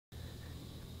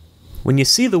When you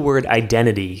see the word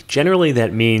identity, generally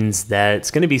that means that it's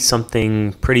going to be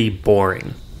something pretty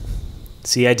boring.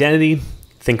 See identity?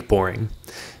 Think boring.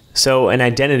 So an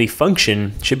identity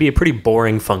function should be a pretty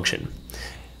boring function.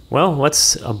 Well,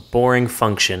 what's a boring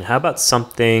function? How about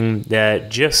something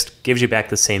that just gives you back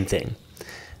the same thing?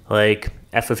 Like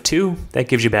f of 2, that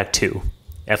gives you back 2.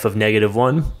 F of negative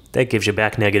 1, that gives you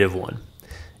back negative 1.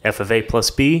 F of a plus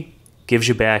b gives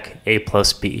you back a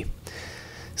plus b.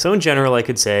 So in general, I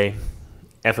could say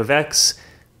f of x,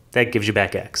 that gives you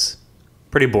back x.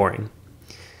 Pretty boring.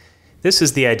 This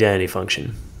is the identity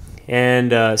function.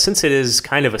 And since it is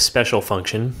kind of a special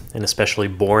function, an especially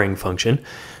boring function,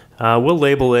 we'll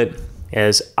label it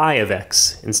as I of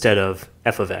x instead of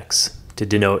f of x to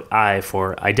denote I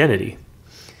for identity.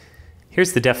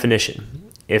 Here's the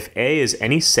definition. If A is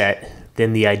any set,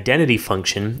 then the identity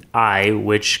function I,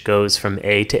 which goes from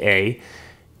A to A,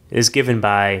 is given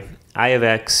by I of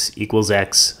x equals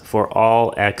x for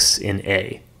all x in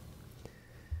A.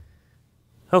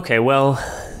 Okay, well,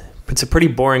 it's a pretty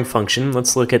boring function.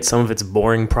 Let's look at some of its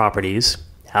boring properties.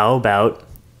 How about,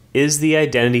 is the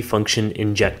identity function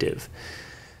injective?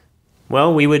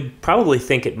 Well, we would probably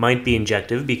think it might be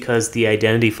injective because the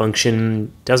identity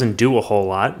function doesn't do a whole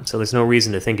lot, so there's no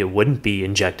reason to think it wouldn't be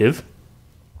injective.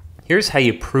 Here's how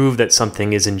you prove that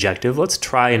something is injective. Let's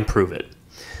try and prove it.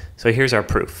 So here's our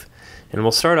proof. And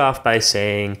we'll start off by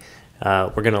saying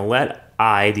we're going to let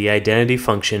I, the identity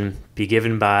function, be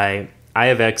given by I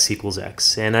of x equals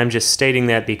x. And I'm just stating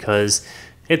that because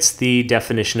it's the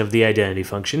definition of the identity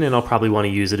function, and I'll probably want to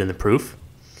use it in the proof.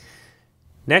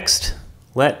 Next,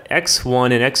 let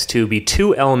x1 and x2 be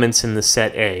two elements in the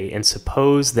set A, and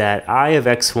suppose that I of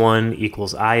x1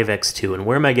 equals I of x2. And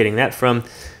where am I getting that from?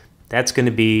 That's going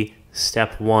to be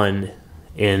step 1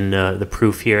 in the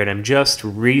proof here, and I'm just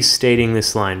restating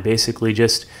this line, basically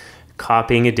just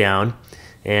copying it down,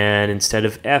 and instead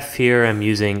of f here, I'm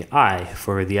using I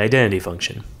for the identity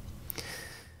function.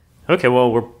 Okay,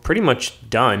 well, we're pretty much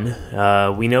done.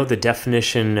 We know the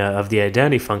definition of the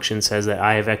identity function says that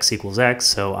I of x equals x,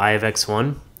 so I of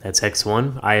x1, that's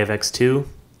x1, I of x2,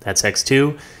 that's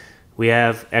x2. We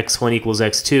have x1 equals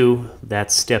x2,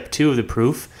 that's step 2 of the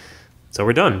proof, so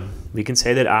we're done. We can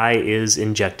say that I is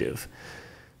injective.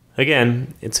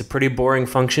 Again, it's a pretty boring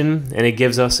function, and it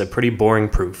gives us a pretty boring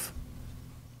proof.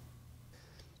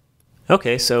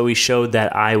 Okay, so we showed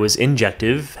that I was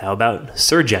injective. How about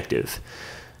surjective?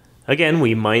 Again,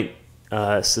 we might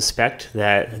suspect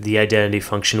that the identity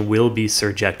function will be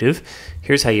surjective.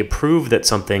 Here's how you prove that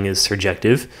something is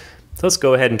surjective. So let's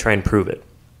go ahead and try and prove it.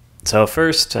 So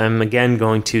first, I'm again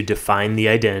going to define the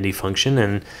identity function,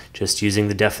 and just using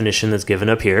the definition that's given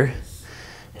up here.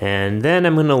 And then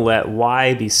I'm going to let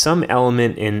y be some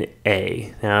element in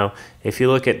A. Now, if you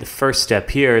look at the first step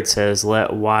here, it says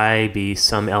let y be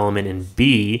some element in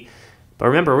B. But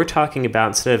remember, we're talking about,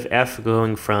 instead of f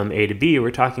going from A to B,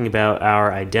 we're talking about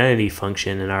our identity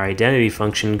function, and our identity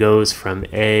function goes from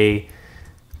A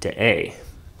to A.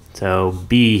 So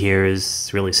B here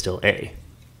is really still A.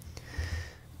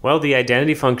 Well, the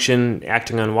identity function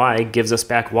acting on y gives us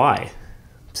back y.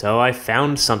 So I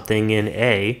found something in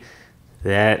A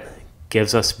that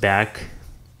gives us back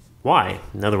y.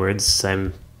 In other words,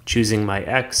 I'm choosing my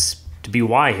x to be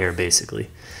y here,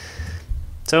 basically.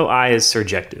 So I is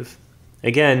surjective.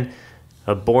 Again,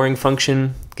 a boring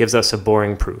function gives us a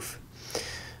boring proof.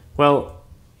 Well,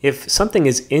 if something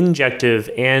is injective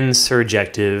and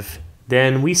surjective,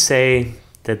 then we say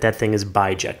that that thing is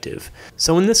bijective.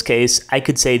 So in this case, I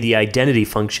could say the identity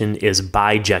function is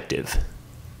bijective.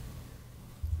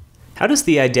 How does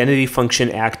the identity function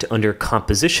act under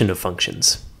composition of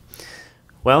functions?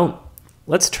 Well,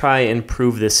 let's try and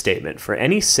prove this statement. For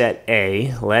any set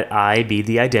A, let I be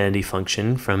the identity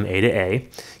function from A to A,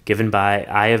 given by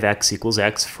I of x equals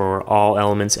x for all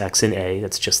elements x in A.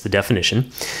 That's just the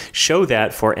definition. Show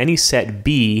that for any set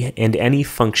B and any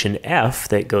function f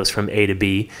that goes from A to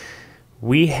B,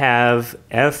 we have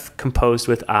f composed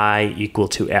with I equal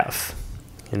to f.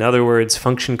 In other words,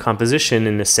 function composition,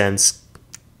 in a sense,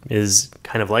 is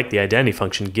kind of like the identity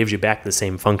function, gives you back the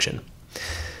same function.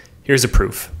 Here's a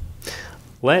proof.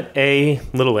 Let a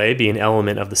little a be an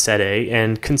element of the set A,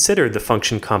 and consider the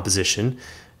function composition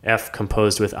f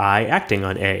composed with I acting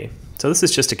on A. So this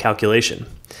is just a calculation.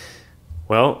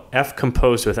 Well, f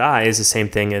composed with I is the same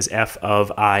thing as f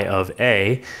of I of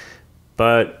A,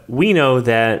 but we know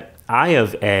that I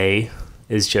of A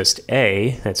is just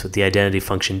A. That's what the identity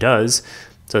function does.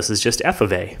 So this is just f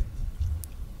of A.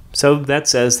 So that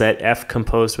says that f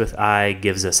composed with I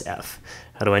gives us f.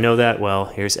 How do I know that? Well,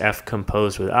 here's f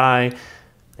composed with I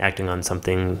acting on some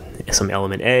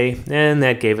element A, and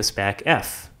that gave us back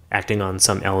f. acting on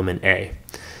some element A.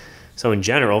 So in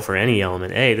general, for any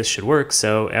element A, this should work,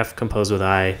 so F composed with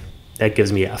I, that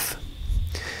gives me F.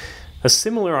 A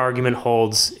similar argument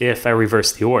holds if I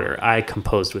reverse the order, I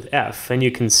composed with F, and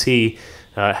you can see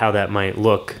how that might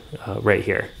look right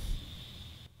here.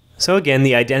 So again,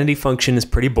 the identity function is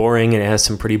pretty boring and it has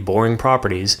some pretty boring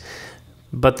properties,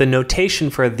 but the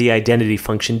notation for the identity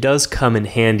function does come in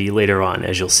handy later on,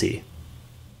 as you'll see.